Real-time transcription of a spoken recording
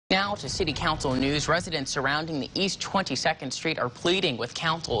Now to City Council news. Residents surrounding the East 22nd Street are pleading with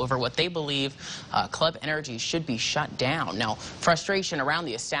council over what they believe Club Energy should be shut down. Now, frustration around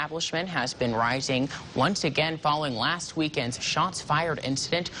the establishment has been rising once again following last weekend's shots fired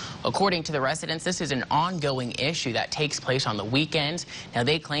incident. According to the residents, this is an ongoing issue that takes place on the weekends. Now,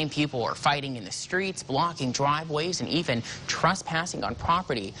 they claim people are fighting in the streets, blocking driveways, and even trespassing on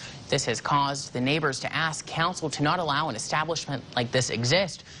property. This has caused the neighbors to ask council to not allow an establishment like this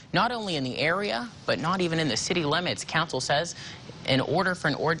exist, not only in the area, but not even in the city limits. Council says in order for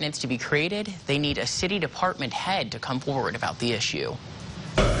an ordinance to be created, they need a city department head to come forward about the issue.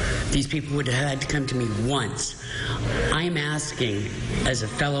 These people would have had to come to me once. I'm asking, as a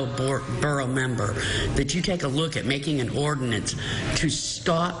fellow borough member, that you take a look at making an ordinance to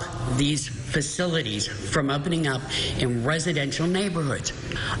stop these facilities from opening up in residential neighborhoods.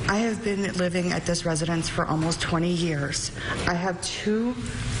 I have been living at this residence for almost 20 years. I have 2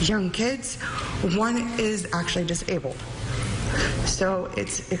 young kids. One is actually disabled. So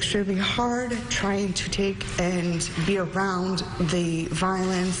it's extremely hard trying to take and be around the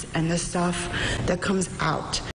violence and the stuff that comes out.